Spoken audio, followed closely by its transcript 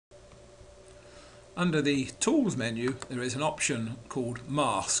Under the Tools menu there is an option called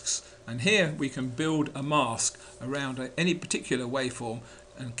Masks, and here we can build a mask around any particular waveform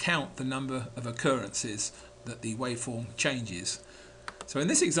and count the number of occurrences that the waveform changes. So in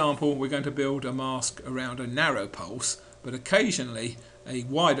this example we're going to build a mask around a narrow pulse, but occasionally a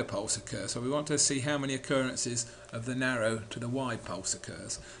wider pulse occurs. So we want to see how many occurrences of the narrow to the wide pulse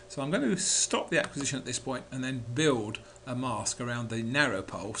occurs. So I'm going to stop the acquisition at this point and then build a mask around the narrow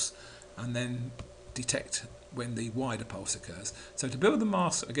pulse and then detect when the wider pulse occurs. So to build the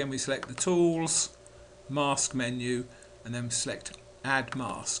mask, again we select the Tools, Mask menu, and then select Add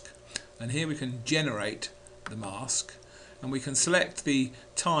Mask. And here we can generate the mask, and we can select the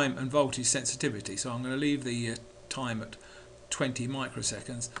time and voltage sensitivity. So I'm going to leave the time at 20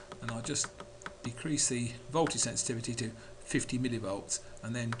 microseconds, and I'll just decrease the voltage sensitivity to 50 millivolts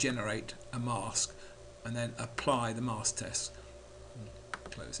and then generate a mask and then apply the mask test.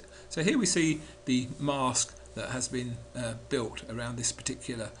 Close it. So here we see the mask that has been built around this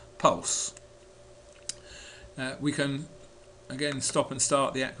particular pulse. We can again stop and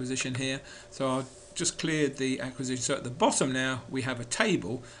start the acquisition here. So I've just cleared the acquisition. So at the bottom now we have a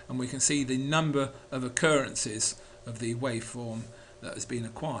table, and we can see the number of occurrences of the waveform that has been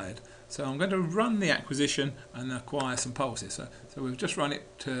acquired. So I'm going to run the acquisition and acquire some pulses. So we've just run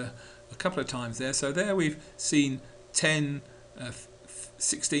it a couple of times there. So there we've seen 10,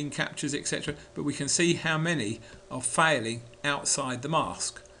 16 captures, etc. But we can see how many are failing outside the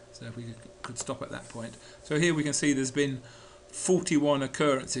mask. So if we could stop at that point. So here we can see there's been 41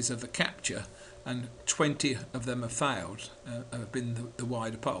 occurrences of the capture, and 20 of them have failed, have been the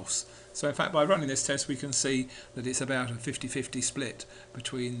wider pulse. So in fact by running this test we can see that it's about a 50-50 split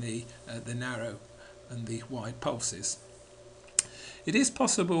between the narrow and the wide pulses. It is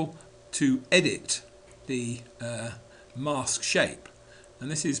possible to edit the mask shape, and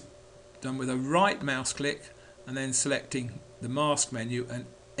this is done with a right mouse click and then selecting the mask menu and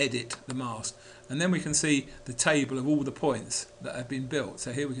edit the mask, and then we can see the table of all the points that have been built.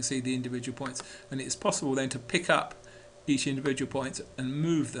 So here we can see the individual points, and it's possible then to pick up each individual point and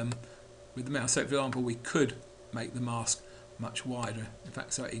move them with the mouse. So for example we could make the mask much wider, in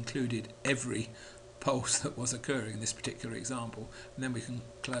fact so it included every pulse that was occurring in this particular example, and then we can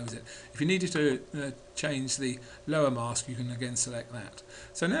close it. If you needed to change the lower mask, you can again select that.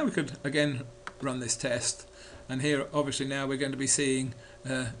 So now we could again run this test, and here obviously now we're going to be seeing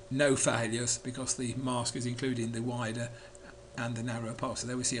no failures because the mask is including the wider and the narrow pulse. So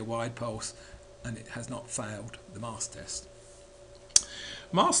there we see a wide pulse and it has not failed the mask test.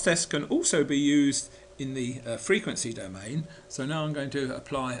 Mask tests can also be used in the frequency domain. So now I'm going to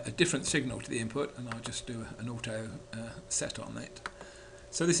apply a different signal to the input, and I'll just do an auto set on it.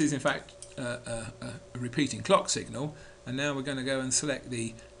 So this is in fact a repeating clock signal, and now we're going to go and select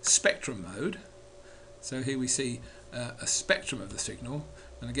the spectrum mode. So here we see a spectrum of the signal,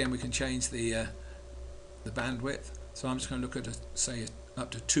 and again we can change the bandwidth. So I'm just going to look at say up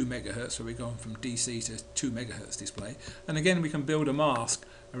to 2 megahertz, so we've gone from DC to 2 megahertz display, and again we can build a mask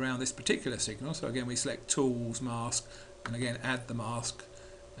around this particular signal. So again we select Tools, Mask, and again add the mask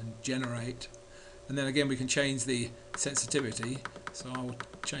and generate, and then again we can change the sensitivity. So I'll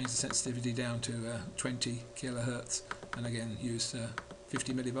change the sensitivity down to 20 kilohertz and again use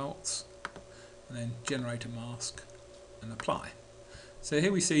 50 millivolts, and then generate a mask and apply. So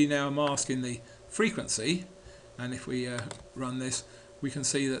here we see now a mask in the frequency, and if we run this we can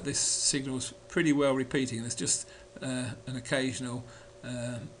see that this signal is pretty well repeating. There's just an occasional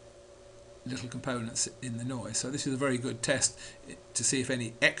little components in the noise. So this is a very good test to see if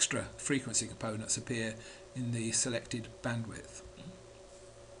any extra frequency components appear in the selected bandwidth.